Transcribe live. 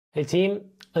Hey team,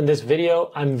 in this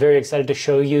video, I'm very excited to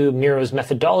show you Miro's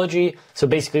methodology. So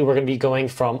basically we're going to be going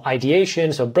from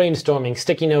ideation, so brainstorming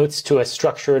sticky notes, to a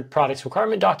structured products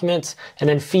requirement documents, and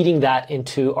then feeding that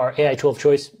into our AI tool of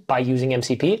choice by using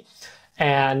MCP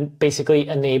and basically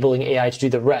enabling AI to do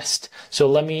the rest. So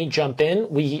let me jump in.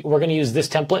 We're going to use this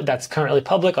template that's currently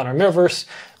public on our Miroverse.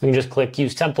 We can just click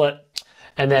use template,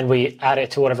 and then we add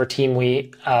it to whatever team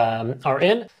we are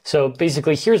in. So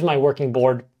basically here's my working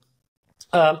board.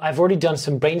 I've already done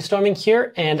some brainstorming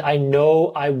here, and I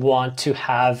know I want to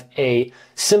have a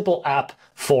simple app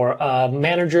for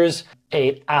managers,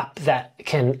 an app that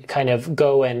can kind of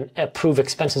go and approve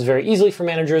expenses very easily for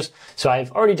managers. So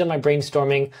I've already done my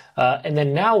brainstorming, and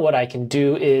then now what I can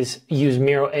do is use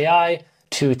Miro AI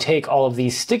to take all of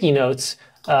these sticky notes,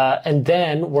 and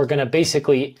then we're going to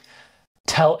basically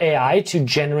tell AI to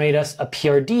generate us a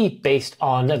PRD based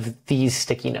on these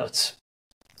sticky notes.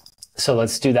 So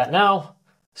let's do that now.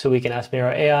 So we can ask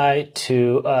Miro AI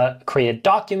to create a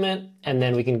document, and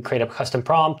then we can create a custom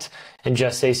prompt and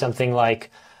just say something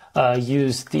like,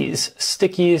 use these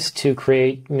stickies to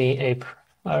create me a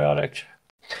product.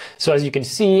 So as you can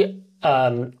see,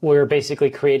 we're basically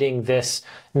creating this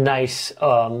nice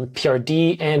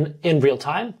PRD in real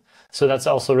time. So that's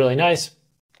also really nice.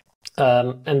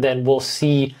 And then we'll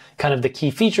see kind of the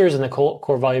key features and the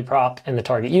core value prop and the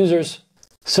target users.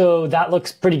 So that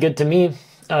looks pretty good to me.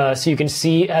 So you can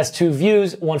see it has two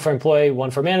views, one for employee,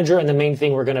 one for manager. And the main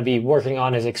thing we're going to be working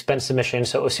on is expense submission,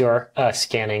 so OCR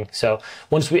scanning. So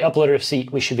once we upload a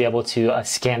receipt, we should be able to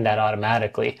scan that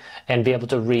automatically and be able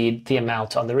to read the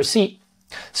amount on the receipt.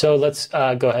 So let's go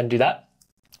ahead and do that.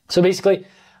 So basically,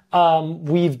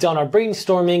 we've done our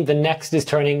brainstorming. The next is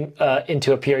turning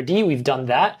into a PRD. We've done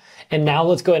that. And now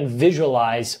let's go ahead and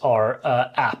visualize our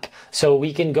app. So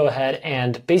we can go ahead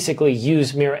and basically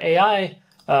use Miro AI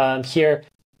here.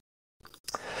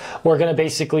 We're going to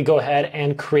basically go ahead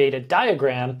and create a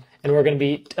diagram, and we're going to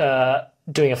be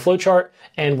doing a flowchart,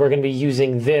 and we're going to be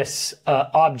using this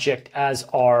object as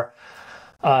our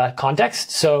context.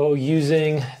 So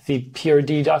using the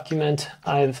PRD document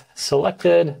I've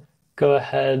selected, go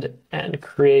ahead and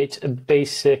create a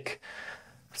basic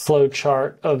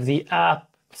flowchart of the app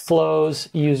flows,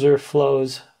 user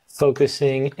flows,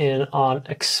 focusing in on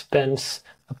expense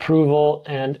approval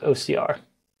and OCR.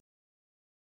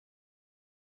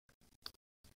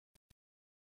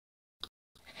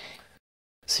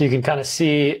 So you can kind of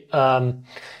see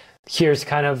here's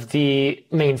kind of the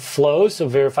main flow. So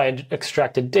verified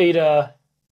extracted data.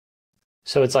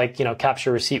 So it's like,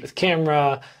 capture receipt with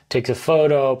camera, takes a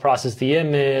photo, process the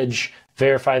image,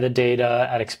 verify the data,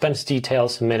 add expense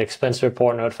details, submit expense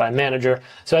report, notify manager.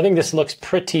 So I think this looks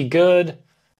pretty good.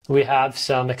 We have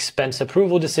some expense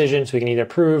approval decisions. We can either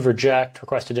approve, reject,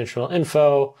 request additional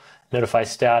info, notify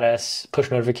status, push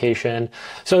notification.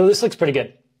 So this looks pretty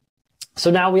good. So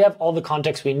now we have all the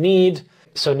context we need.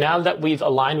 So now that we've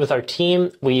aligned with our team,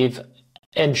 we've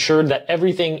ensured that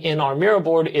everything in our Miro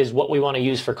board is what we want to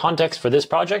use for context for this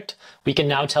project. We can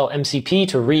now tell MCP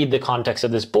to read the context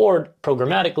of this board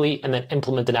programmatically and then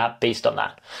implement an app based on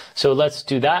that. So let's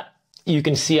do that. You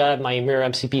can see I have my Miro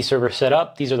MCP server set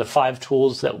up. These are the 5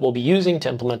 tools that we'll be using to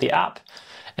implement the app.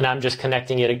 And I'm just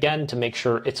connecting it again to make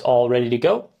sure it's all ready to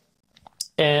go.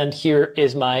 And here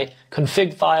is my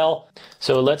config file.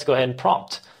 So let's go ahead and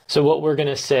prompt. So what we're going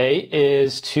to say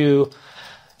is to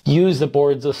use the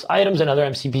board's list items and other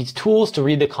MCP tools to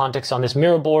read the context on this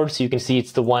Miro board. So you can see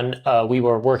it's the one we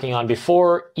were working on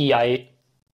before,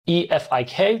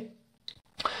 EFIK.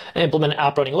 And implement an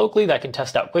app running locally that can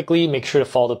test out quickly. Make sure to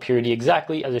follow the PRD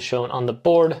exactly as is shown on the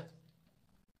board.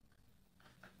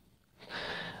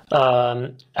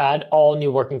 Add all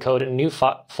new working code in a new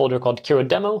folder called Kiro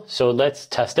Demo. So let's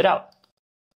test it out.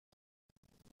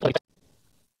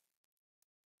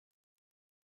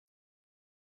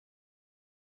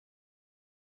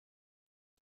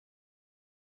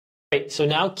 Great, so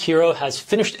now Kiro has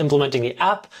finished implementing the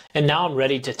app, and now I'm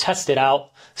ready to test it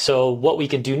out. So what we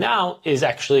can do now is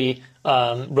actually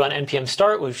run npm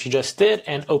start, which we just did,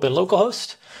 and open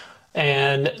localhost.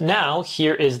 And now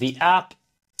here is the app.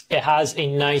 It has a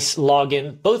nice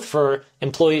login, both for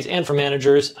employees and for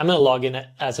managers. I'm going to log in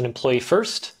as an employee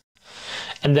first,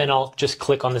 and then I'll just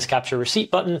click on this capture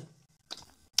receipt button.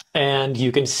 And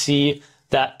you can see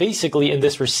that basically in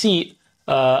this receipt,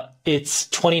 it's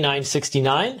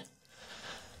 $29.69.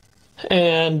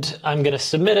 And I'm going to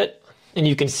submit it. And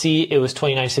you can see it was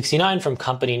 $29.69 from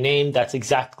company name. That's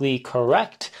exactly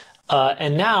correct.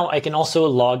 And now I can also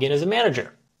log in as a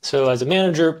manager. So as a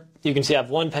manager, you can see I have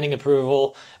 1 pending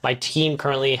approval. My team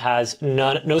currently has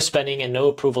no spending and no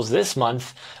approvals this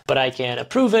month, but I can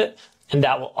approve it and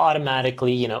that will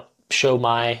automatically, show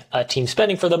my team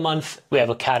spending for the month. We have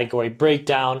a category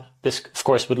breakdown. This, of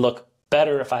course, would look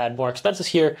better if I had more expenses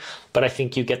here, but I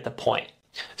think you get the point.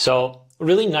 So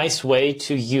really nice way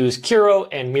to use Kiro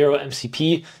and Miro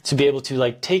MCP to be able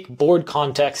to take board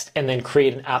context and then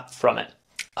create an app from it.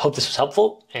 I hope this was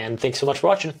helpful, and thanks so much for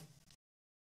watching.